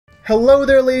Hello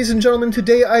there, ladies and gentlemen.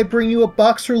 Today I bring you a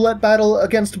box roulette battle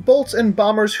against Bolts and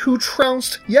Bombers, who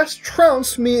trounced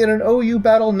me in an OU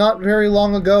battle not very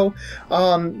long ago.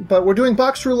 But we're doing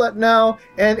box roulette now,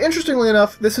 and interestingly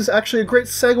enough, this is actually a great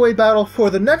segue battle for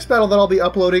the next battle that I'll be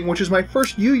uploading, which is my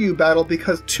first UU battle,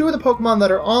 because two of the Pokemon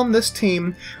that are on this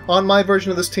team, on my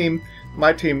version of this team,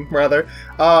 my team, rather,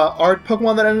 are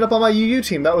Pokemon that ended up on my UU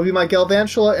team. That would be my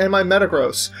Galvantula and my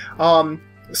Metagross.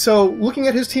 So, looking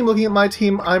at his team, looking at my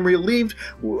team, I'm relieved.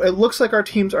 It looks like our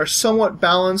teams are somewhat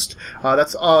balanced.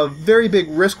 That's a very big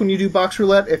risk when you do box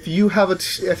roulette. If you have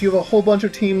a whole bunch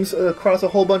of teams across a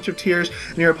whole bunch of tiers,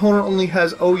 and your opponent only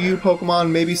has OU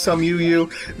Pokemon, maybe some UU,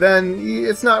 then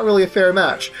it's not really a fair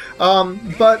match.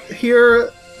 But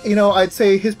here, you know, I'd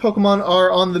say his Pokemon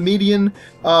are on the median,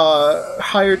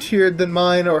 higher tiered than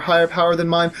mine, or higher power than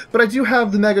mine, but I do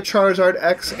have the Mega Charizard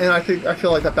X, and I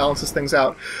feel like that balances things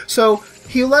out. So,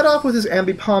 he led off with his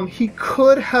Ambipom. He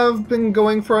could have been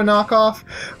going for a knockoff,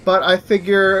 but I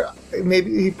figure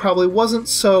maybe he probably wasn't,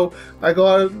 so I go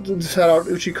out and set out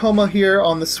Uchikoma here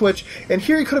on the switch, and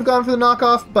here he could have gone for the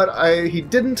knockoff, but he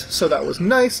didn't, so that was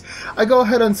nice. I go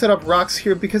ahead and set up Rocks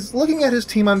here, because looking at his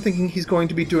team, I'm thinking he's going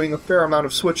to be doing a fair amount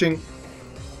of switching.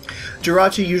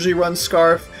 Jirachi usually runs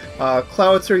Scarf,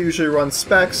 Cloudster usually runs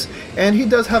Specs, and he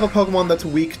does have a Pokemon that's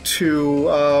weak to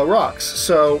Rocks,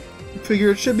 so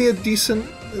figure it should be a decent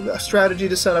strategy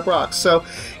to set up Rocks. So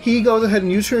he goes ahead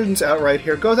and U-turns out right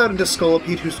here, goes out into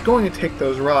Scolipede, who's going to take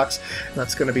those Rocks, and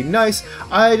that's going to be nice.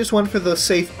 I just went for the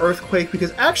safe Earthquake,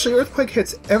 because actually Earthquake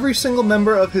hits every single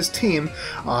member of his team.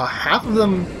 Half of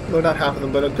them, well, not half of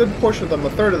them, but a good portion of them, a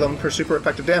third of them, for super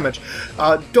effective damage.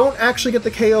 Don't actually get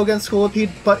the KO against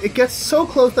Scolipede, but it gets so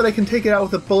close that I can take it out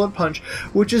with a Bullet Punch,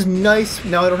 which is nice.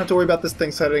 Now I don't have to worry about this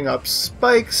thing setting up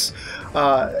spikes,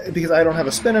 because I don't have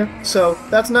a spinner, so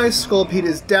that's nice. Scolipede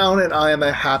is down, and I am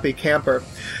a happy camper.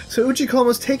 So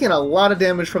Uchikoma's taking a lot of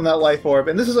damage from that Life Orb,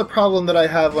 and this is a problem that I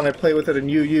have when I play with it in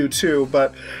UU too,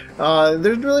 but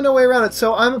there's really no way around it.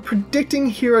 So I'm predicting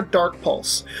here a Dark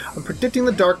Pulse. I'm predicting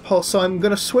the Dark Pulse, so I'm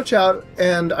going to switch out,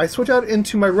 and I switch out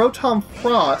into my Rotom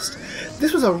Frost.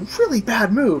 This was a really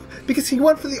bad move, because he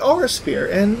went for the Aura Sphere,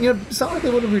 and you know, it's not like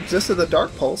they would have resisted the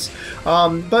Dark Pulse.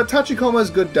 But Tachikoma is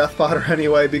good death fodder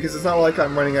anyway, because it's not like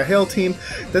I'm running a Hail team.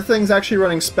 This thing's actually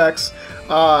running Specs.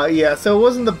 Yeah, so it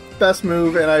wasn't the best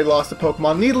move, and I lost a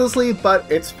Pokemon needlessly, but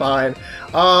it's fine.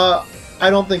 I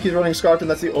don't think he's running Scarf, and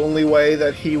that's the only way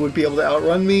that he would be able to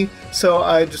outrun me, so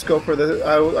I just go for the,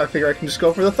 I figure I can just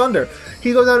go for the Thunder.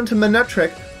 He goes out into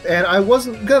Manectric, and I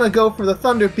wasn't gonna go for the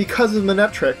Thunder because of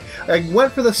Manectric. I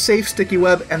went for the safe Sticky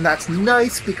Web, and that's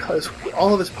nice because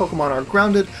all of his Pokemon are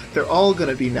grounded. They're all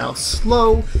gonna be now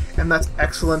slow, and that's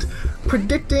excellent.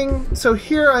 Predicting, so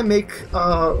here I make,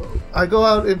 I go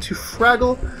out into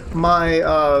Fraggle, my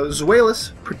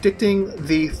Zweilous, predicting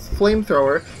the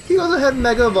Flamethrower. He goes ahead and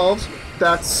Mega Evolves.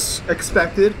 That's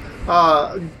expected.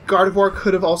 Gardevoir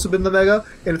could have also been the Mega.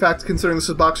 In fact, considering this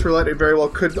is box roulette, it very well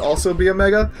could also be a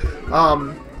Mega.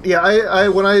 Yeah,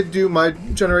 when I do my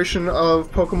generation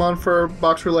of Pokemon for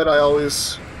box roulette, I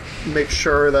always make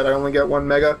sure that I only get one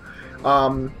Mega.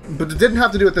 But didn't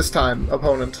have to do it this time,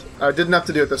 opponent. Didn't have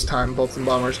to do it this time, Bolts and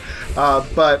Bombers.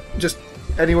 But just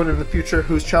anyone in the future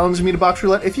who's challenging me to box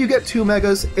roulette, if you get two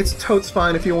Megas, it's totes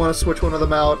fine if you want to switch one of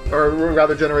them out, or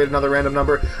rather generate another random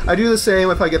number. I do the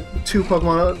same if I get two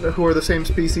Pokemon who are the same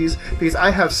species, because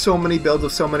I have so many builds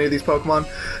of so many of these Pokemon.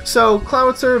 So,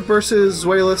 Cloudster versus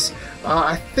Zweilous.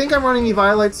 I think I'm running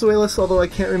Eviolite Zweilous, although I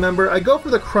can't remember. I go for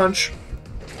the Crunch.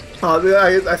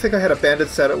 I think I had a Bandit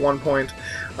set at one point.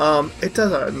 It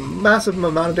does a massive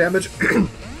amount of damage.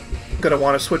 Gonna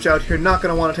want to switch out here, not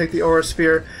gonna want to take the Aura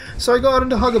Sphere, so I go out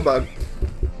into Hugabug.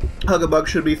 Hugabug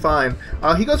should be fine.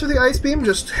 He goes for the Ice Beam,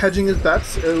 just hedging his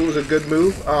bets. It was a good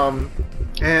move,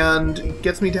 and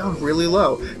gets me down really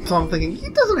low. So I'm thinking, he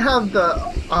doesn't have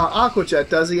the Aqua Jet,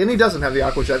 does he? And he doesn't have the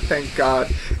Aqua Jet, thank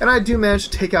God. And I do manage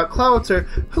to take out Cloudster,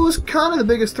 who's kind of the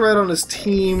biggest threat on his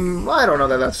team. I don't know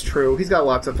that that's true. He's got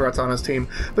lots of threats on his team.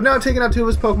 But now I've taken out two of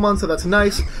his Pokemon, so that's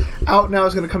nice. Out now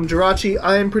is going to come Jirachi.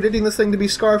 I am predicting this thing to be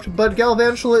Scarfed, but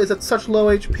Galvantula is at such low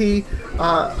HP,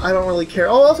 I don't really care.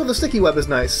 Oh, also the Sticky Web is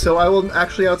nice, so I will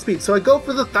actually outspeed. So I go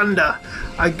for the Thunder.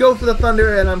 I go for the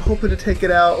Thunder, and I'm hoping to take it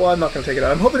out. Well, I'm not going to take it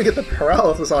out. I'm hoping to get the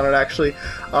Paralysis on it, actually,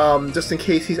 just in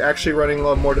case he's actually running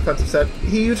a more defensive set.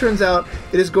 He U-turns out.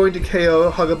 It is going to KO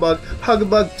Hugabug.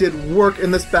 Hugabug did work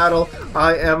in this battle.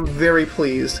 I am very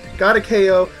pleased. Got a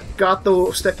KO, got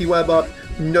the Sticky Web up,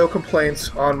 no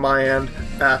complaints on my end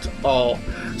at all.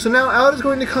 So now out is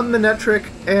going to come Manectric,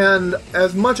 and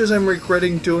as much as I'm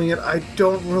regretting doing it, I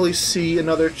don't really see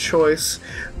another choice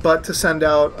but to send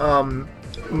out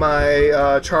my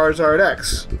Charizard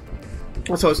X.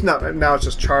 So it's not, now it's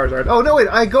just Charizard. Oh no, wait,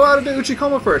 I go out into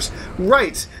Uchikoma first.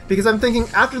 Right, because I'm thinking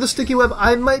after the Sticky Web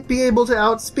I might be able to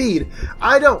outspeed.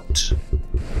 I don't.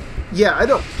 Yeah, I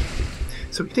don't.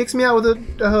 So he takes me out with a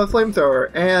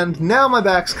flamethrower, and now my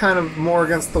back's kind of more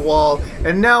against the wall,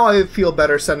 and now I feel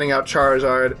better sending out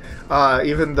Charizard,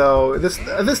 even though this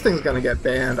thing's gonna get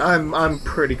banned. I'm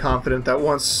pretty confident that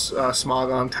once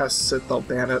Smogon tests it, they'll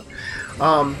ban it.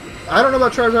 I don't know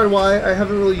about Charizard Y. I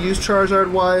haven't really used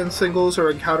Charizard Y in singles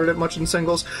or encountered it much in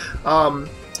singles.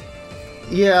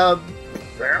 Yeah.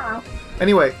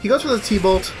 Anyway, he goes for the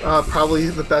T-Bolt, probably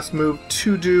the best move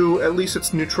to do, at least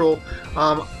it's neutral.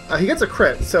 He gets a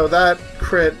crit, so that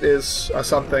crit is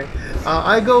something.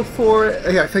 I go for,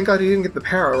 yeah, thank God he didn't get the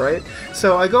para, right?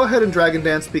 So I go ahead and Dragon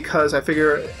Dance because I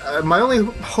figure my only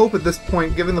hope at this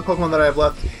point, given the Pokemon that I have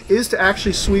left, is to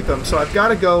actually sweep him. So I've got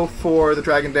to go for the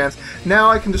Dragon Dance.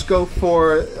 Now I can just go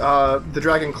for the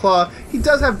Dragon Claw. He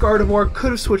does have Gardevoir,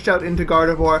 could have switched out into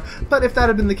Gardevoir, but if that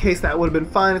had been the case, that would have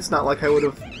been fine. It's not like I would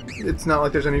have... It's not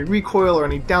like there's any recoil or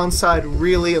any downside,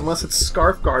 really, unless it's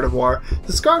Scarf Gardevoir.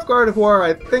 The Scarf Gardevoir,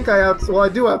 I think I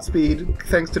do outspeed,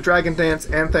 thanks to Dragon Dance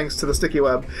and thanks to the Sticky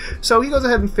Web. So he goes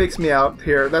ahead and fakes me out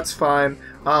here, that's fine.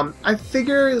 I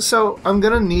figure, so I'm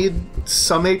gonna need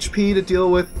some HP to deal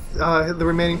with the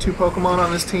remaining two Pokemon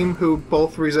on this team who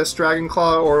both resist Dragon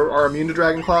Claw or are immune to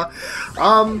Dragon Claw.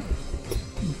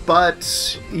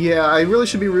 But, yeah, I really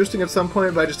should be roosting at some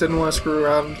point, but I just didn't want to screw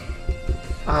around.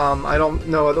 I don't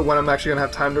know when I'm actually going to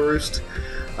have time to roost.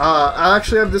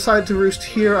 I've decided to roost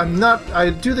here. I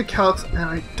do the calcs, and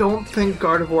I don't think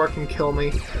Gardevoir can kill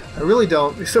me. I really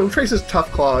don't. So Trace has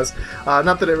Tough Claws.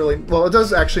 Not that it really... Well, it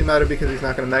does actually matter because he's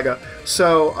not going to Mega.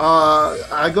 So,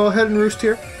 I go ahead and roost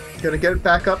here. Gonna get it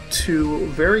back up to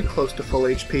very close to full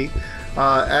HP,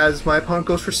 as my opponent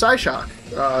goes for Psyshock.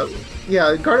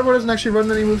 Yeah, Gardevoir doesn't actually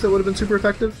run any moves that would have been super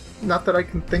effective. Not that I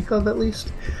can think of, at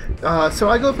least. So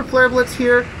I go for Flare Blitz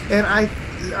here, and I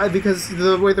because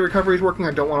the way the recovery is working,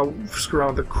 I don't want to screw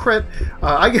around with the crit.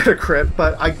 I get a crit,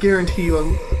 but I guarantee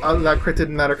you that crit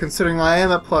didn't matter, considering I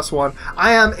am at +1.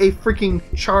 I am a freaking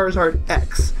Charizard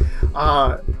X.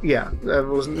 Yeah, it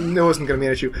wasn't going to be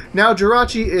an issue. Now,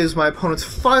 Jirachi is my opponent's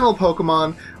final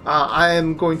Pokemon. I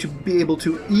am going to be able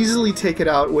to easily take it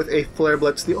out with a Flare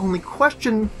Blitz. The only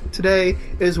question today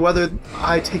is whether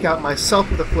I take out myself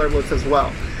with a Flare Blitz as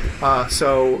well.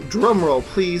 So, drum roll,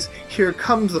 please. Here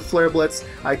comes the Flare Blitz.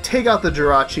 I take out the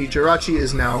Jirachi. Jirachi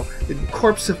is now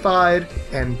corpseified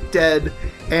and dead,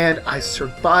 and I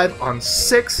survive on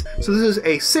 6. So this is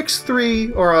a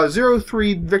 6-3 or a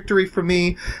 0-3 victory for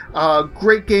me.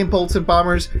 Great game, Bolts and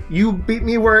Bombers. You beat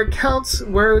me where it counts,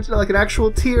 where it's like an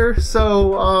actual tier.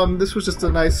 So this was just a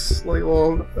nice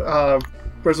little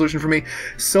resolution for me.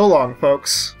 So long,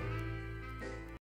 folks.